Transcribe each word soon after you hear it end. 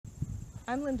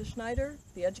I'm Linda Schneider,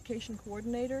 the Education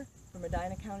Coordinator for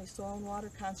Medina County Soil and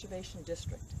Water Conservation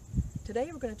District. Today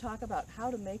we're going to talk about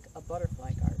how to make a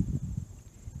butterfly garden.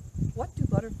 What do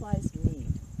butterflies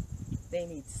need? They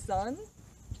need sun,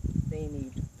 they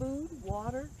need food,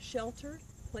 water, shelter,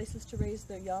 places to raise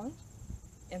their young,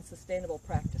 and sustainable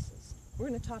practices. We're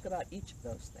going to talk about each of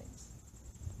those things.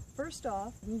 First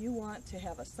off, you want to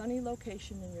have a sunny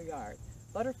location in your yard.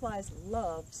 Butterflies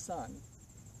love sun,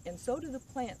 and so do the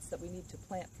plants that we need to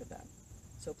plant for them.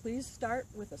 So please start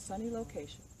with a sunny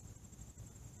location.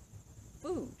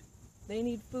 Food. They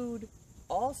need food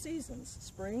all seasons,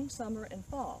 spring, summer, and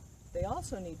fall. They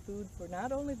also need food for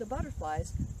not only the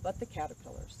butterflies, but the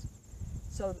caterpillars.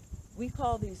 So we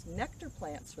call these nectar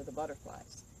plants for the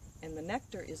butterflies. And the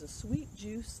nectar is a sweet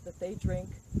juice that they drink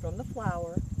from the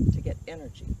flower to get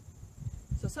energy.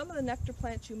 So some of the nectar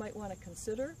plants you might want to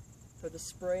consider for the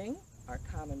spring are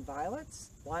common violets,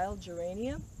 wild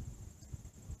geranium,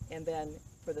 and then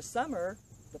for the summer,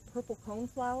 the purple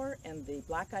coneflower and the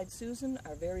black-eyed Susan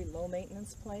are very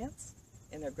low-maintenance plants,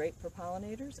 and they're great for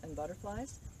pollinators and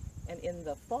butterflies. And in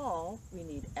the fall, we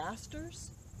need asters,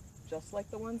 just like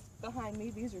the ones behind me.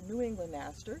 These are New England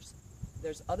asters.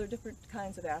 There's other different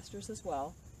kinds of asters as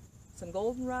well. Some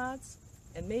goldenrods,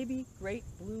 and maybe great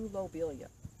blue lobelia.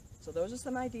 So those are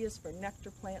some ideas for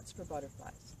nectar plants for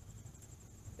butterflies.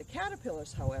 The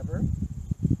caterpillars, however,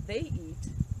 they eat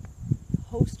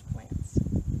host plants.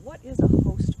 What is a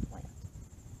host plant?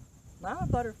 Mama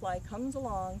butterfly comes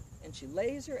along and she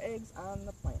lays her eggs on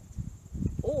the plant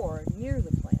or near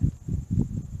the plant.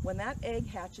 When that egg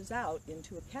hatches out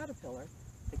into a caterpillar,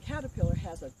 the caterpillar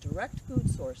has a direct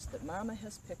food source that Mama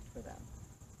has picked for them.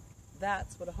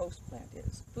 That's what a host plant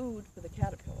is, food for the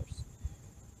caterpillars.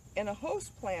 And a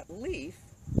host plant leaf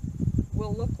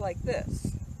will look like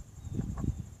this.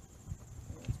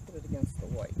 Let's put it against the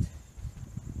white.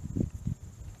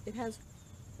 It has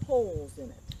holes in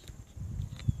it.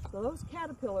 So those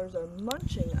caterpillars are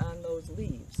munching on those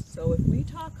leaves. So if we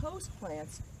talk host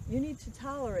plants, you need to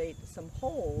tolerate some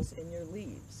holes in your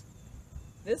leaves.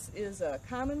 This is a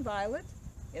common violet,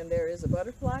 and there is a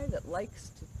butterfly that likes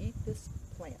to eat this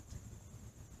plant.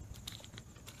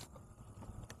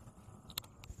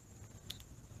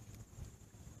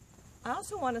 I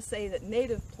also want to say that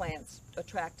native plants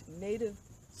attract native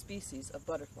species of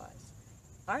butterflies.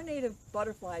 Our native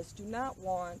butterflies do not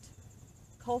want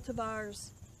cultivars,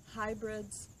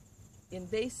 hybrids,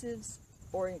 invasives,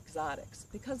 or exotics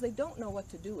because they don't know what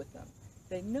to do with them.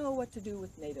 They know what to do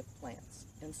with native plants,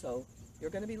 and so you're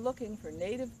going to be looking for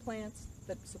native plants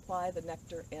that supply the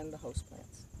nectar and the host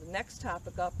plants. The next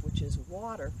topic up, which is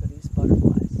water for these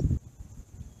butterflies.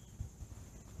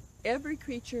 Every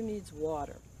creature needs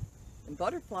water, and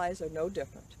butterflies are no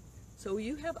different. So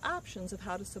you have options of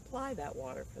how to supply that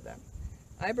water for them.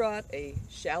 I brought a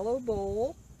shallow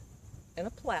bowl and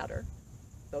a platter.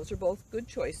 Those are both good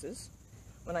choices.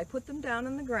 When I put them down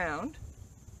in the ground,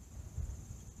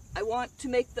 I want to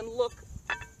make them look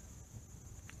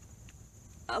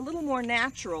a little more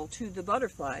natural to the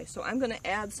butterfly, so I'm going to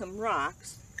add some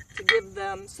rocks to give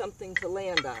them something to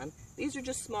land on. These are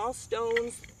just small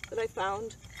stones that I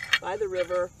found by the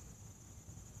river.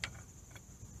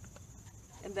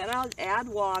 And then I'll add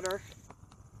water.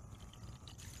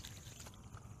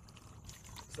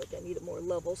 Looks like I need a more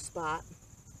level spot.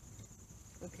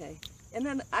 Okay, and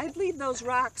then I'd leave those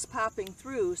rocks popping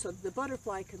through so the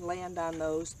butterfly can land on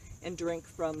those and drink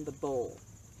from the bowl.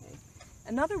 Okay.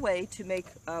 Another way to make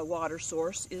a water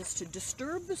source is to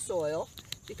disturb the soil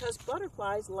because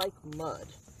butterflies like mud.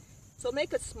 So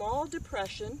make a small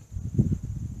depression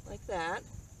like that.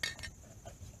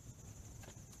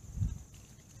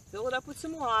 Fill it up with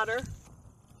some water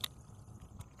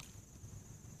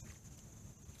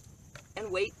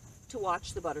and wait to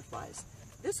watch the butterflies.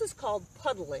 This is called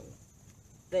puddling.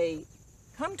 They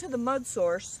come to the mud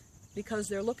source because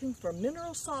they're looking for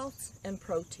mineral salts and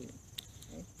protein.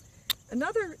 Okay.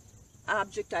 Another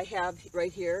object I have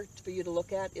right here for you to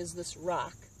look at is this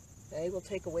rock. Okay, we'll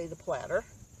take away the platter.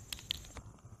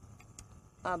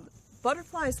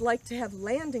 Butterflies like to have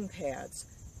landing pads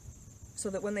so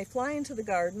that when they fly into the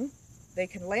garden, they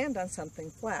can land on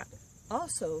something flat.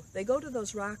 Also, they go to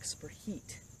those rocks for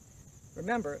heat.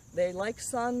 Remember, they like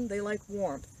sun, they like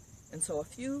warmth, and so a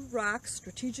few rocks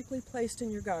strategically placed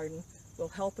in your garden will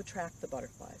help attract the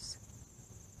butterflies.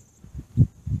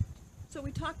 So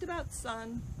we talked about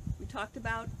sun, we talked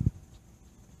about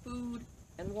food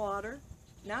and water.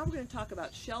 Now we're going to talk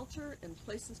about shelter and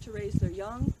places to raise their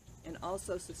young, and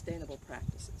also sustainable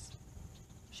practices.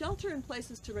 Shelter and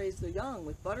places to raise their young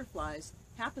with butterflies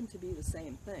happen to be the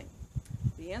same thing.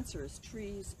 The answer is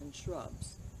trees and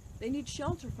shrubs. They need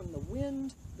shelter from the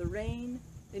wind, the rain.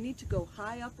 They need to go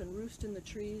high up and roost in the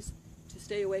trees to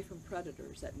stay away from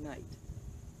predators at night.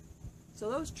 So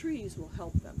those trees will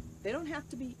help them. They don't have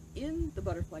to be in the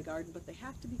butterfly garden, but they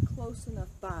have to be close enough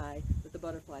by that the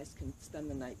butterflies can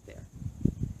spend the night there.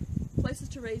 Places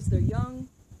to raise their young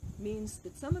means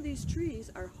that some of these trees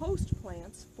are host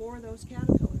plants for those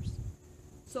caterpillars.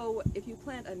 So if you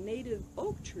plant a native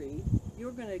oak tree,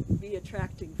 you're going to be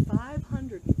attracting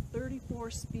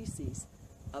 534 species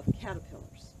of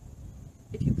caterpillars.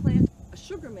 If you plant a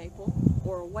sugar maple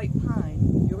or a white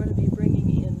pine, you're going to be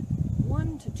bringing in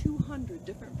 100 to 200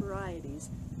 different varieties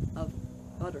of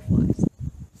butterflies.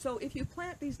 So if you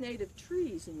plant these native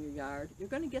trees in your yard, you're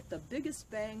going to get the biggest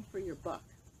bang for your buck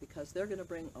because they're going to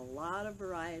bring a lot of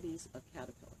varieties of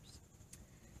caterpillars.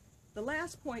 The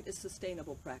last point is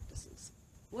sustainable practices.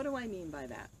 What do I mean by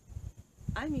that?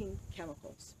 I mean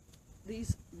chemicals.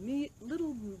 These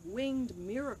little winged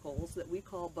miracles that we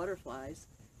call butterflies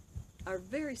are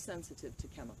very sensitive to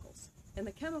chemicals, and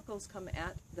the chemicals come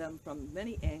at them from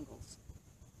many angles.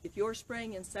 If you're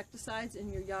spraying insecticides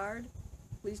in your yard,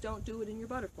 please don't do it in your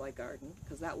butterfly garden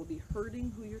because that will be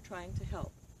hurting who you're trying to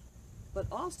help. But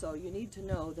also you need to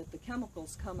know that the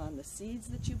chemicals come on the seeds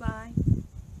that you buy.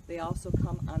 They also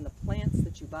come on the plants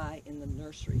that you buy in the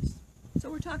nurseries. So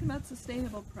we're talking about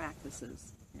sustainable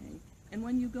practices. Okay? And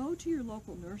when you go to your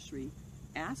local nursery,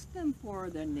 ask them for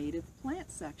the native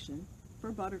plant section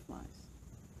for butterflies.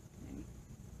 Okay?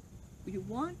 You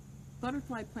want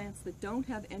butterfly plants that don't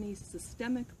have any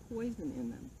systemic poison in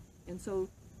them. And so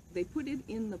they put it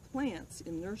in the plants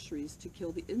in nurseries to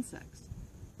kill the insects.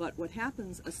 But what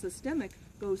happens, a systemic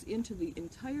goes into the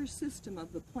entire system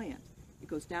of the plant. It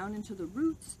goes down into the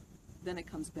roots, then it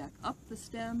comes back up the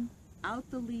stem,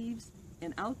 out the leaves,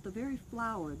 and out the very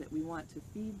flower that we want to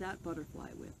feed that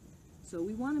butterfly with. So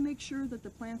we want to make sure that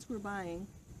the plants we're buying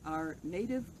are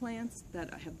native plants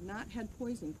that have not had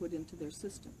poison put into their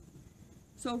system.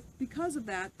 So because of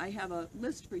that, I have a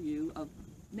list for you of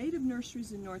native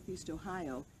nurseries in Northeast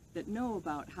Ohio that know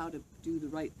about how to do the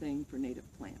right thing for native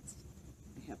plants.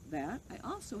 I have that. I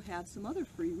also have some other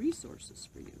free resources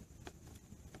for you.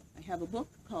 I have a book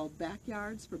called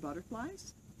Backyards for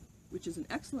Butterflies, which is an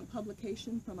excellent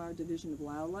publication from our Division of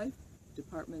Wildlife,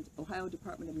 Ohio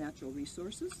Department of Natural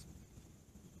Resources.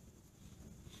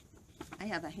 I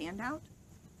have a handout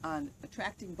on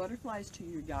attracting butterflies to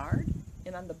your yard,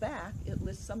 and on the back it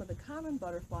lists some of the common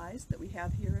butterflies that we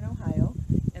have here in Ohio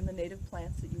and the native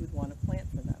plants that you would want to plant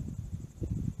for them.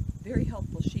 Very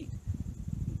helpful sheet.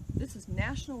 This is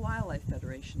National Wildlife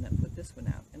Federation that put this one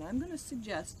out, and I'm going to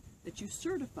suggest that you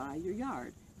certify your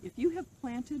yard. If you have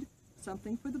planted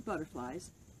something for the butterflies,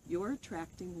 you're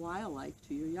attracting wildlife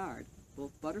to your yard.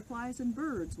 Both butterflies and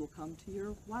birds will come to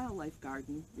your wildlife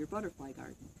garden, your butterfly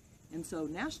garden. And so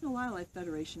National Wildlife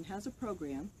Federation has a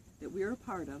program that we're a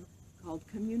part of called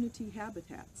Community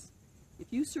Habitats. If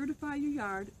you certify your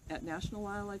yard at National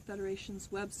Wildlife Federation's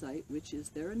website, which is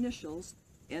their initials,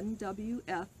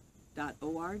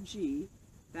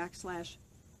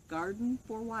 nwf.org/Garden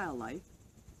for Wildlife,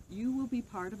 you will be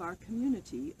part of our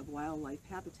community of wildlife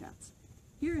habitats.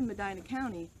 Here in Medina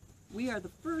County, we are the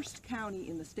first county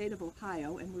in the state of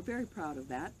Ohio, and we're very proud of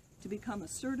that, to become a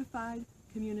certified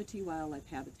community wildlife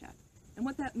habitat. And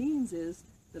what that means is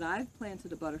that I've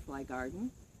planted a butterfly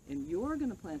garden, and you're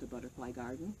going to plant a butterfly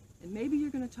garden, and maybe you're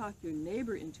going to talk your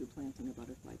neighbor into planting a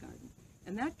butterfly garden.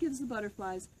 And that gives the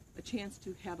butterflies a chance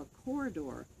to have a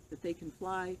corridor that they can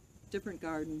fly different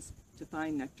gardens to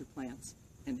find nectar plants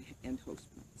and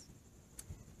host plants.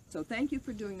 So thank you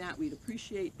for doing that. We'd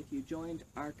appreciate if you joined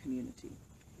our community.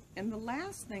 And the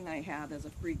last thing I have as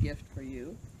a free gift for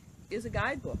you is a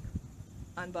guidebook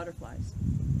on butterflies.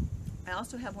 I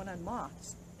also have one on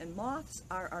moths, and moths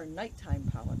are our nighttime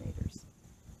pollinators.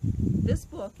 This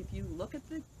book, if you look at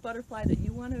the butterfly that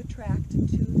you want to attract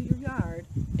to your yard,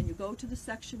 and you go to the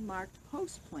section marked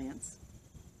host plants,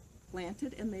 plant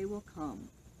it and they will come.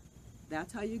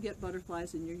 That's how you get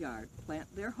butterflies in your yard.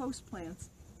 Plant their host plants,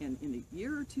 and in a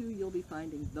year or two you'll be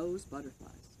finding those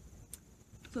butterflies.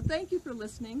 So thank you for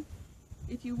listening.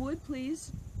 If you would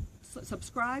please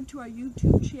subscribe to our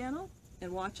YouTube channel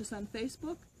and watch us on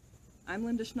Facebook. I'm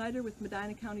Linda Schneider with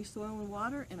Medina County Soil and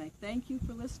Water, and I thank you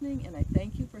for listening, and I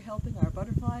thank you for helping our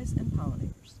butterflies and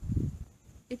pollinators.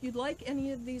 If you'd like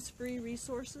any of these free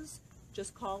resources,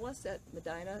 just call us at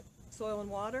Medina Soil and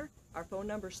Water. Our phone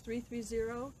number is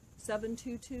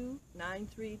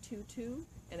 330-722-9322,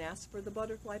 and ask for the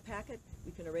butterfly packet.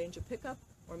 We can arrange a pickup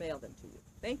or mail them to you.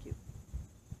 Thank you.